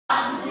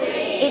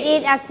It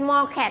is a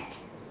small cat.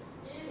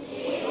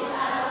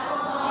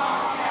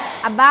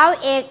 About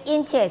 8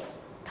 inches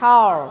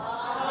tall.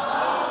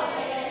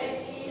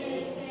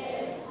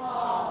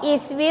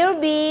 It will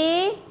be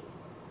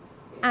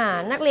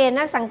นักเรียน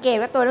นักสังเกต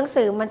ว่าตัวหนัง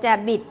สือมันจะ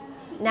บิด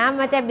นะ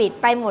มันจะบิด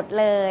ไปหมด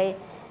เลย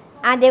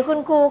เดี๋ยวคุณ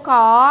ครูข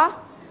อ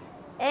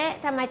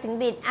ทำไมถึง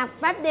บิด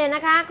แป๊บเดียวน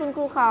ะคะคุณค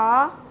รูข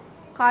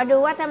อดู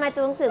ว่าทำไมตั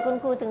วหนังสือคุณ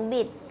ครูถึง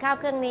บิดเข้า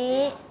เครื่องนี้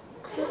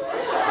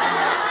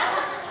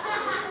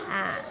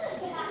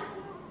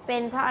เป็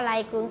นเพราะอะไร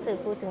หนังสือ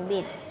ครูถึง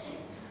บิด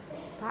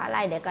เพราะอะไร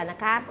เดี๋ยวก่อนนะ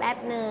คะแป๊บ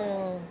หนึ่ง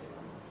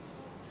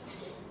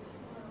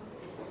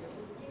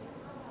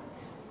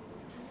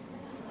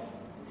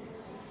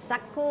สั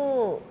กครู่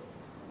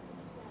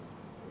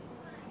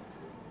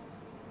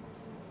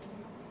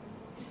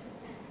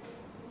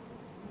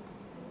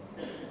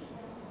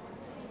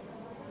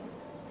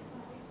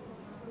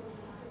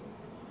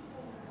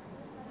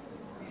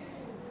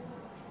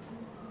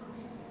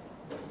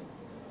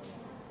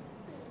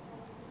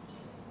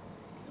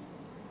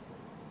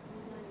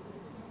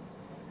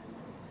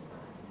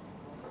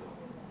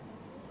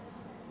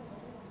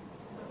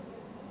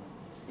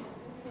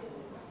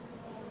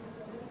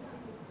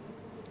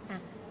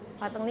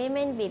พอตรงนี้ไ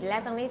ม่บิดแล้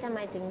วตรงนี้ทำไม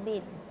ถึงบิ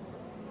ด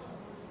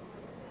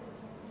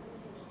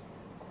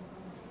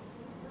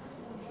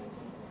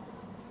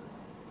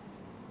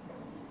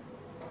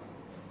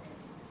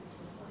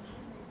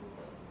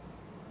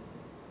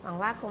หวัง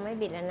ว่าคงไม่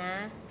บิดแล้วนะ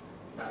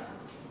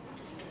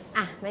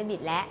ไม่บิ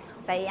ดแล้ว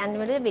แต่อีกอัน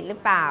ไม่รู้จะบิดหรือ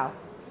เปล่า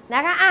นะ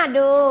คะ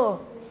ดู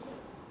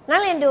นัก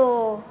เรียนดู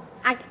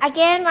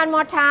again one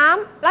more time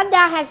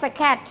Radha has a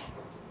cat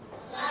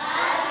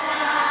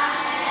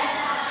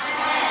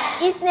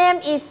Its name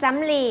is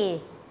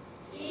Samli.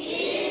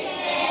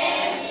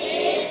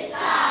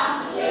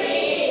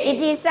 It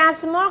is a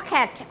small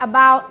cat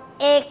about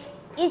 8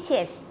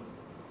 inches.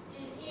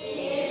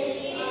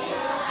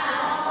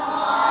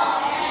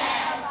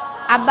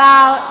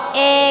 About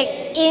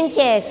 8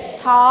 inches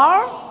tall.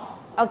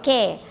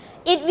 Okay.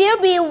 It will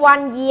be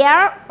 1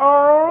 year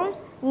old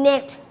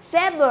next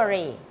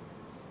February.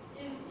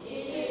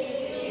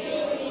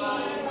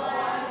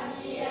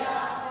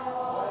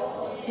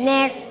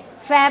 Next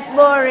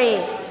February.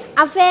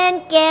 A friend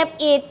gave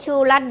it to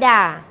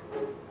Radha.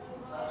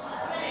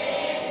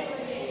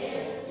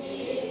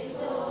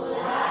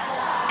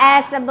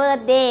 As a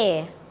birthday.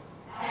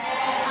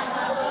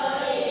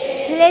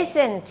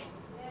 Present.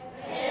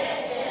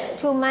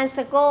 2 months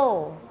ago.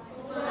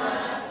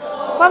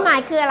 ความหมาย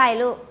คืออะไร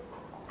ลูก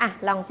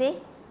ลองสิ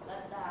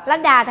รั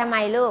ดดาทำไม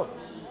ลูก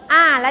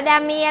รัดดา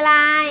มีอะไร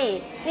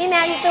มีแม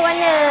วอีกตัว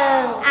หนึ่ง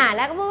แ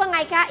ล้วก็พูดว่าไง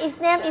คะ Its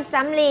name is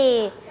Samli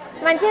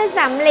มันชื่อส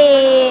ำลี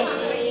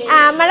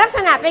มาลักษ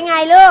ณะเป็นไง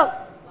ลูก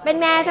เป็น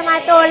แมวทำไม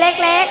ตัวเ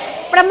ล็ก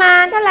ๆประมา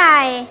ณเท่าไหร่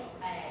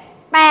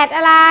8อ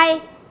ะไร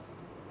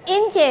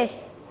inches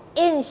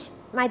inch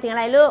หมายถึงอะ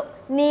ไรลูก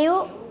นิ้ว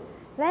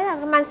แล้ว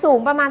มันสูง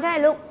ประมาณเท่าไหร่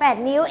ลูก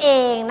8นิ้วเอ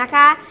งนะค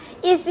ะ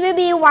it will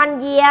be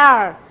 1 year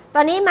ต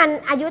อนนี้มัน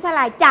อายุเท่าไห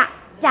ร่จะ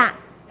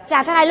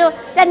เท่าไหร่ลูก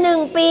จะ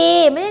1 ปี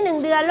ไม่ใช่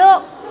1 เดือนลูก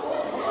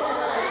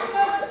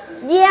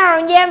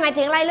year หมาย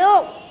ถึงอะไรลู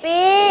ก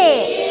ปี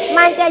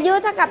มันจะอายุ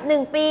เท่ากับ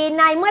1 ปีใ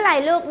นเมื่อไหร่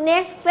ลูก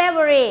next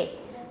February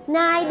ใน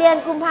เดือน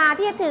กุมภา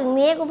ที่จะถึง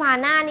นี้กุมภา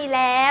หน้านี้แ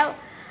ล้ว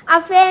A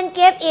friend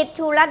gave it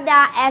to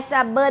Radha as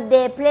a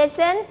birthday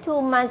present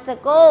 2 months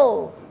ago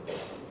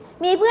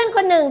มีเพื่อนค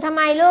นหนึ่งทำไ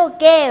มลูก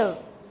gave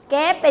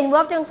เป็น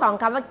verb ทั้งสอง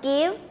คำว่า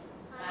give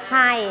ใ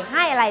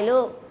ห้อะไรลู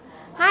ก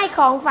ให้ข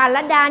องฝัน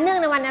รัดดาเนื่อง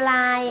ในวันอะไร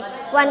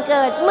วันเ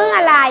กิดเมื่อ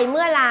ไร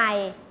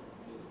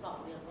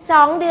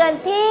2 เดือน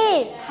ที่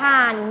ผ่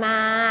านมา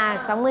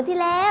2 เดือนที่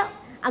แล้ว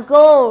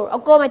ago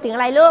หมายถึงอ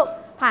ะไรลูก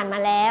ผ่านมา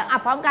แล้ว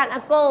พร้อมกัน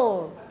ago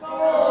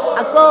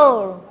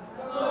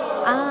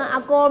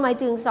หมาย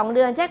ถึง2 เ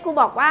ดือนเช่นครู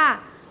บอกว่า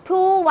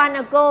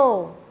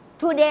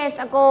 2 days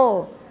ago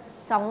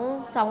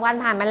 2 วัน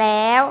ผ่านมาแ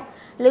ล้ว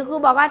หรือครู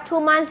บอกว่า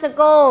 2 months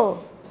ago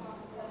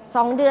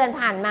 2 เดือน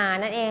ผ่านมา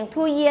นั่นเอง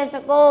 2 years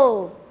ago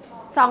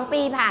 2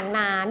 ปีผ่านม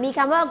ามีค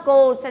ำว่า ago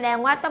แสดง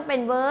ว่าต้องเป็น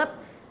verb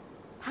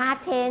past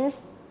tense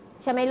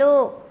ใช่ไหมลู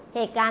กเห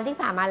ตุการณ์ที่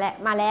ผ่านม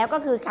าแล้วก็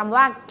คือคำ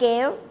ว่า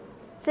gave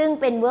ซึ่ง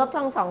เป็น verb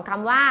ทั้งสองค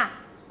ำว่า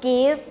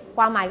give ค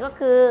วามหมายก็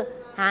คือ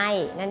ให้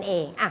นั่นเอ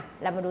ง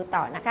เรามาดูต่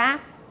อนะคะ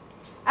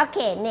โอเค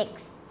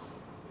next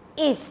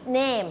its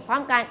name พร้อ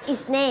มกัน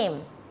its name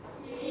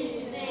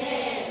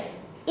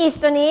its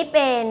ตัวนี้เ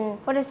ป็น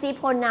possessive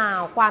pronoun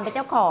ความเป็นเ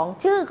จ้าของ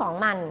ชื่อของ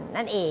มัน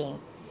นั่นเอง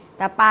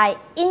ต่อไป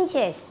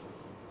inches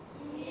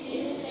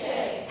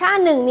ถ้า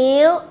1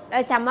 นิ้วเร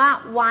าจำว่า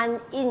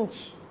 1 inch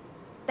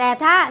แต่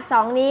ถ้า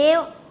2 นิ้ว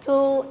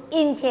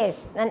 2 inches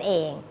นั่นเอ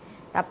ง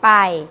ต่อไป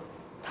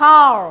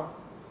tall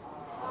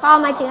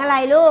หมายถึงอะไร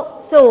ลูก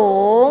สู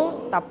ง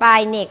ต่อไป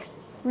next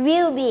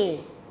will be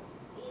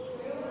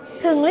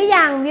ถึงหรือ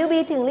ยัง will be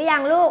ถึงหรือยั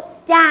งลูก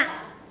จะ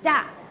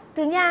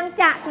ถึงยัง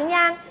ยั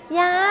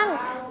ง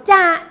จ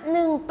ะ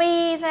1 ปี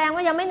แสดงว่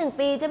ายังไม่1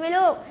 ปีใช่ไหม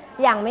ลูก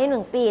ยังไม่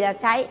1 ปีเรา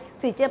ใช้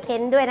future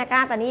tense ด้วยนะคะ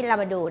ตอนนี้เรา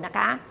มาดูนะค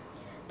ะ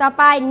ต่อ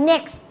ไป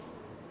next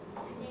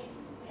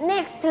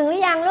next ถึงหรื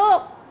อยังลูก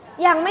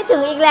ยังไม่ถึ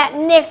งอีกแหละ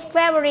next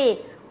February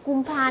กุม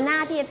ภาหน้า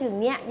ที่จะถึง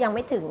เนี้ยยังไ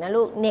ม่ถึงนะ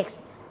ลูก next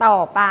ต่อ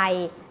ไป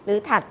หรือ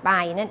ถัดไป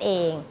นั่นเอ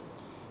ง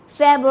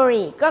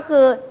February ก็คื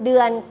อเดื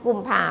อนกุม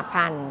ภา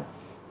พันธ์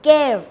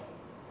gave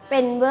เป็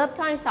น verb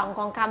ท่อนสองข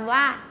องคำ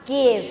ว่า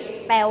give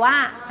แปลว่า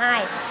ให้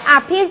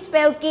please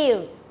spell give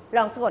ล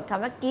องสะกดค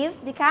ำว่า give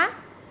ดิคะ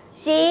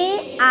G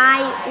I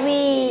V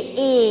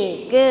E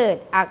good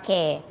โอเค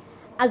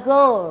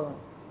ago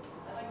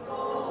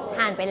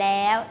ผ่านไปแ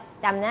ล้ว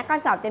จำนะข้อ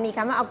สอบจะมีค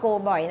ำว่า ago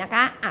บ่อยนะค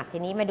ะที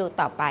นี้มาดู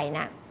ต่อไปน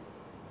ะ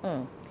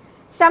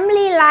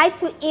Somebody like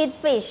to eat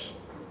fish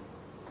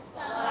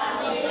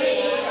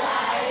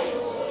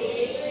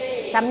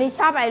สำลี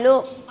ชอบอะไรลู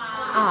ก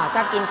ช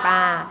อบกินปล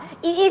า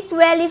It is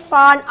very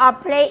fond of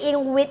playing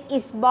with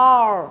its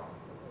ball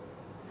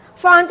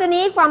fond ตัว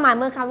นี้ความหมาย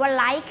เมื่อคำว่า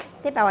like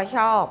ที่แปลว่าช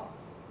อบ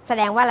แส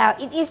ดงว่าแล้ว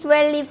It is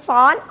very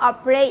fond of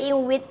playing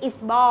with its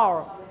ball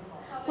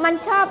มัน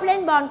ชอบเล่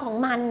นบอลของ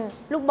มัน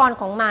ลูกบอล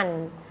ของมัน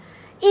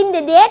In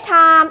the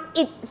daytime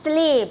it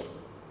sleeps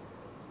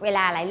เวล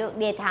าอะไรลูก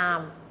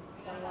daytime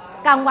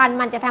กลางวัน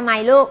มันจะทำไม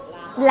ลูก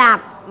หลั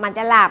บมันจ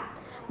ะหลับ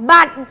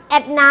but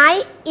at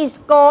night it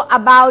go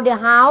about the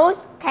house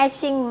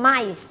catching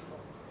mice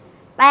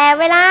แต่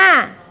เวลา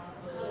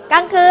กล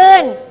างคื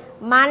น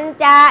มัน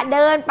จะเ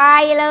ดินไป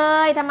เล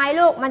ยทำไม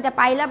ลูกมันจะไ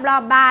ปรอ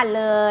บๆบ้าน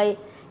เลย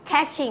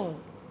catching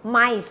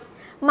mice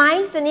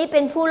mice ตัวนี้เป็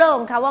นผู้เริ่ม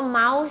คำว่า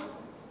mouse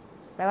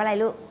แปลว่าอะไร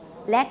ลูก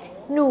rat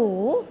หนู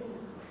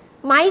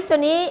mice ตัว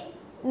นี้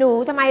หนู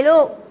ทำไมลู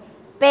ก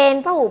เป็น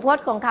พหูพจ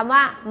น์ของคำ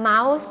ว่า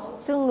mouse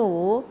ซึ่งหนู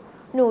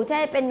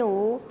ที่เป็นห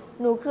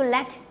นูคือ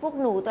rat พวก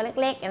หนูตัว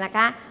เล็กๆนะค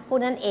ะพวก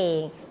นั้นเอง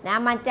นะ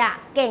มันจะ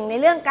เก่งใน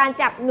เรื่องการ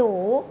จับหนู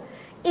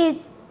it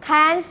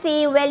can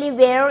see very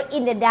well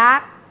in the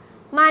dark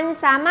มัน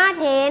สามารถ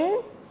เห็น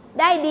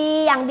ได้ดี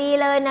อย่างดี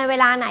เลยในเว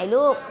ลาไหน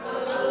ลูก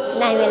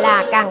ในเวลา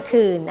กลาง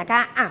คืนนะค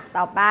ะ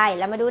ต่อไปเ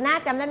รามาดูนะ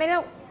จำได้ไหมลู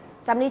ก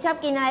สำลีชอบ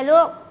กินอะไรลู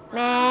กแม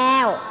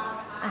ว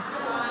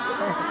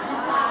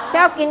ช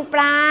อบกินป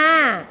ลา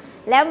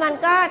แล้วมัน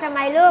ก็ทำไม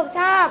ลูก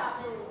ชอบ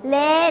เ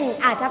ล่น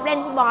ชอบเล่น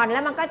ฟุตบอลแล้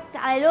วมันก็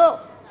อะไรลูก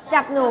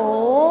จับหนู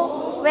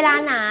เวลา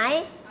ไหน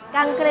ก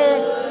ลางคืน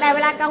แต่เว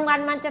ลากลางวัน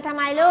มันจะทำ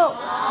ไมลูก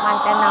มัน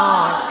จะนอ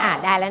น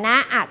ได้แล้วนะ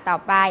ต่อ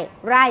ไป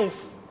rise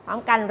พร้อม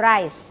กัน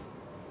rise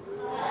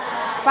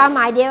ความหม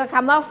ายเดียวกับค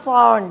ำว่า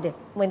fond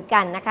เหมือนกั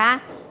นนะคะ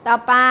ต่อ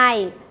ไป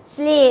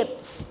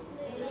sleeps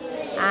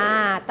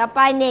ต่อไป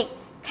next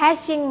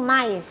catching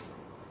mice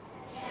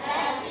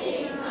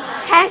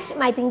catch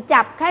หมายถึง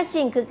จับ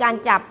catching คือการ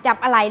จับ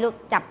อะไรลูก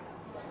จับ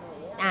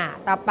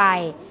ต่อไป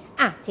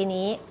ที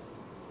นี้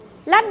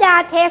ลัดดา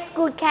takes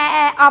good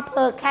care of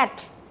her cat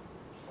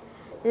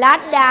ลั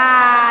ดดา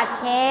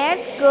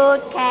takes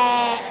good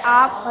care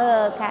of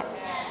her cat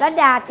ลัด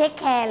ดา take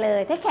care เลย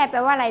take care แปล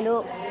ว่าอะไรลู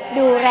ก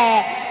ดู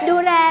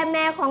แลแม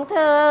วของเธ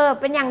อ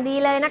เป็นอย่างดี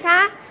เลยนะคะ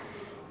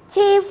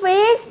she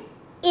feeds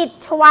it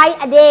twice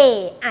a day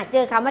เจ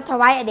อคำว่า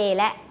twice a day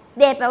และ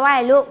day แปลว่าอะไ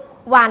รลูก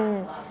วัน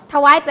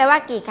twice แปลว่า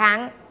กี่ครั้ง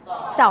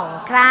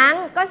2 ครั้ง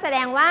ก็แสด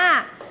งว่า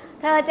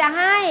เธอจะ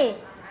ให้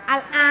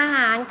อาห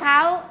ารเขา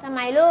ทำไม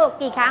ลูก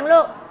กี่ครั้งลู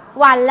ก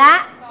วันละ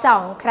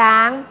2 ค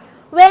รั้ง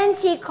when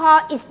she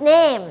call its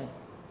name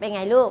เป็นไ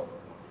งลูก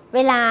เว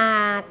ลา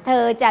เธ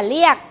อจะเ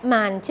รียก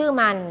มันชื่อ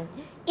มัน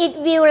it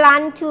will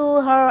run to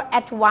her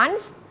at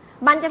once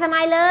มันจะทำไม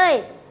เลย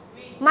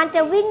มันจ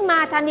ะวิ่งมา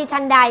ทันทีทั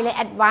นใดเลย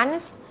at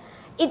once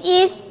it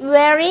is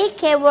very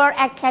clever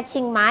at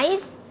catching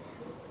mice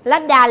ลั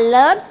ดดา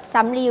loves ส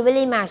ำลี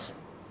very much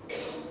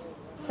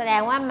แสด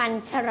งว่ามัน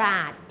ฉลา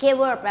ด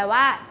clever แปล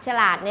ว่าฉ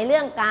ลาดในเรื่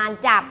องการ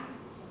จับ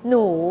ห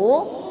นู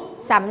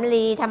สำ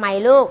ลีทำไม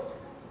ลูก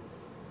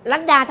ลั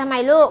ดดาทำไม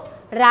ลูก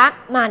รัก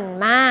มัน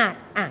มาก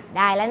ไ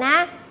ด้แล้วนะ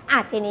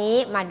ทีนี้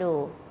มาดู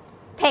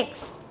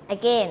text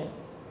again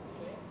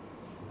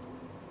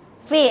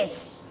fish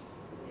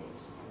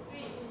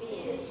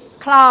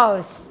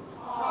claws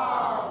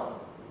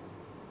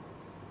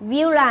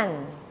villain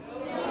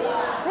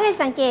ไม่ได้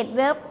สังเกต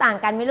verb ต่าง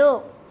กันไหมลูก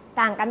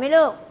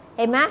เ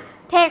ห็นไหม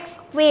text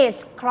fish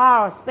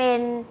claws เป็น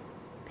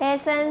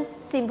present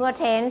simple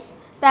tense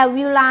แต่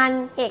villain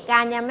เหตุกา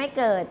รณ์ยังไม่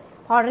เกิด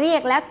พอเรีย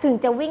กแล้วถึง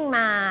จะวิ่งม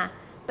า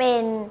เป็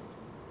น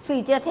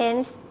future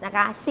tense นะค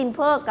ะ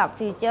simple กับ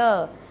future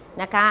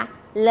นะคะ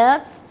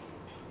loves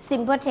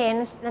simple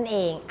tense นั่นเอ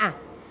ง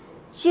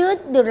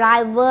choose the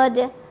right word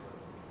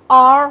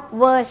or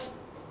words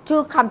to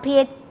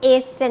complete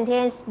each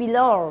sentence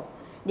below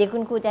เดี๋ยวคุ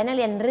ณครูจะให้นัก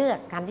เรียนเลือก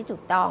คำที่ถู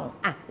กต้อง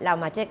เรา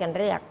มาช่วยกัน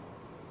เลือก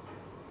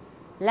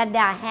ลัดด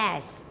า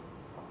has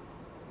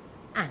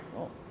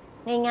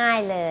ง่าย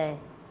ๆเลย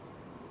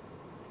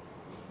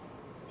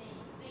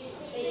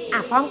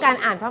พร้อมกัน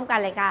อ่านพร้อมกัน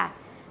เลยค่ะ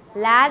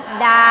ลัด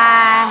ดา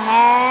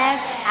has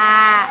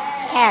a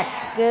cat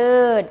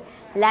good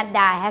ลัดด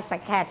า has a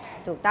cat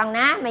ถูกต้องน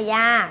ะไม่ย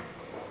าก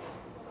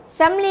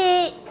สำลี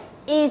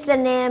is the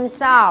name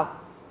of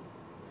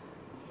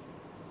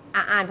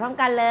อ่านพร้อม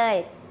กันเลย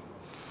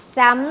ส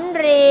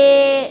ำลี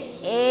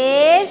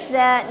is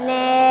the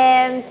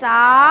name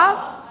of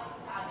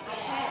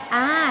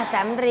ส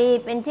ำลี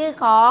เป็นชื่อ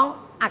ของ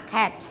a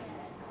cat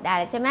ได้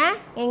ใช่ไหม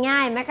ง่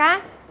ายๆไหมคะ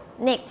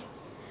next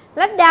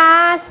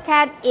Lada's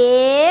cat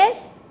is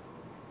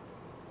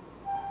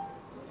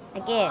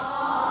again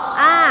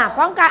พ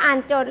ร้อมการอ่าน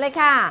โจทย์เลย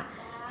ค่ะ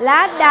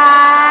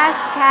Lada's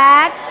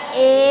cat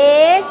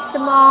is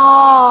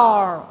small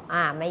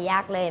ไม่ยา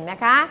กเลยนะ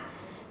คะ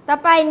ต่อ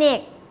ไป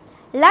next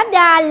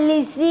Lada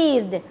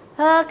received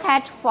her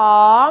cat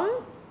from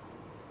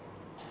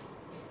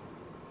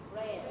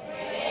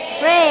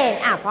friend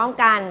พร้อม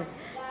กัน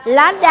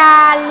Lada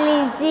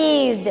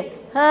received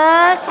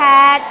her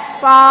cat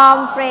from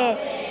friend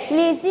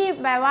receive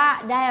แปลว่า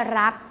ได้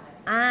รับ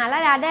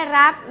Ladaได้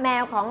รับแม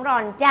วของหล่อ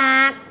นจา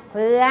กเ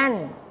พื่อน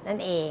นั่น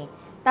เอง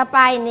ต่อไป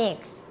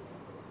next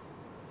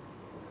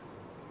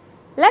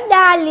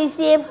Lada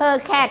received her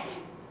cat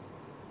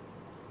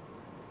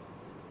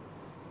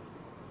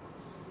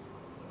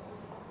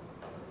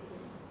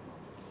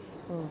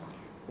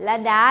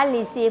Lada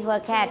received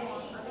her cat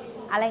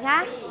อะไรคะ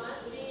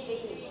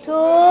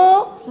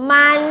 2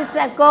 months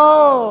ago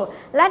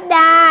ลัดด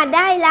าไ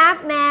ด้รับ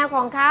แมวข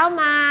องเขา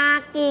มา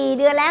กี่เ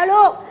ดือนแล้ว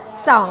ลูก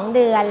 2 เ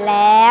ดือนแ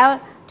ล้ว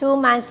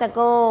 2 months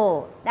ago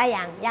ได้อ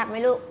ย่างยากไหม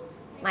ลูก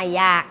ไม่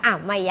ยาก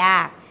ไม่ยา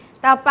ก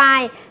ต่อไป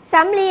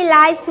Samli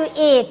likes to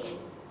eat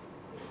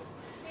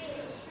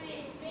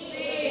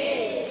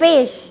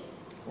fish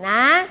น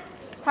ะ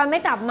ทำไม่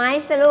ตอบไหม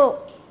สลูก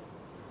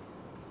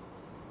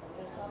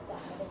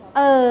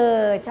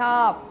ชอ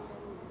บ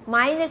ไหม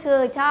นี่คือ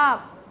ชอบ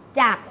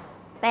จับ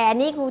แต่อัน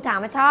นี้ครูถาม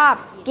ว่าชอบ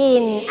กิ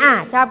น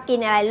ชอบกิน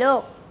อะไรลู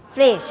ก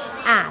fish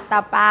ต่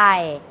อไป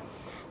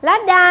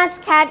Lada's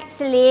cat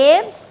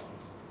sleeps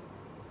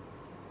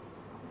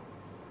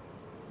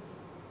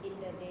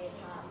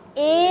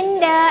in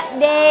the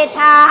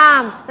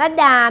daytime ลัด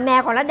ดาแม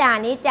วของลัดดา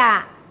นี้จะ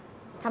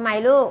ทำไม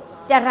ลูก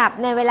จะหลับ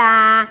ในเวลา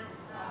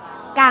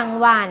กลาง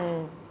วัน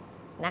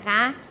นะค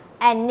ะ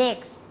and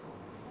next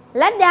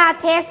Lada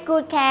takes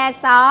good care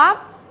of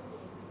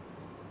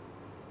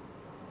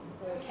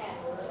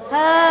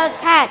her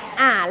cat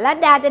ลัด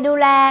ดาจะดู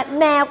แล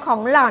แมวของ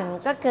หล่อน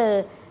ก็คือ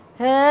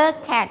her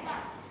cat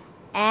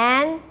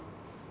and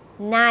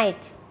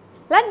night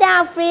ลัดดา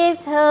frees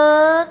her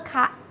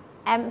cat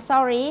I'm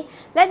sorry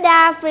ลัดดา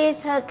frees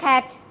her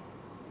cat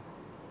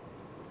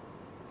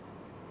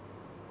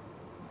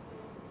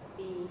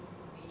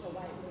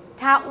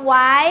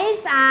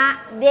twice a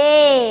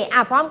day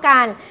พร้อมกั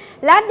น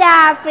ลัดดา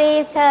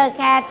frees her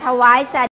cat twice a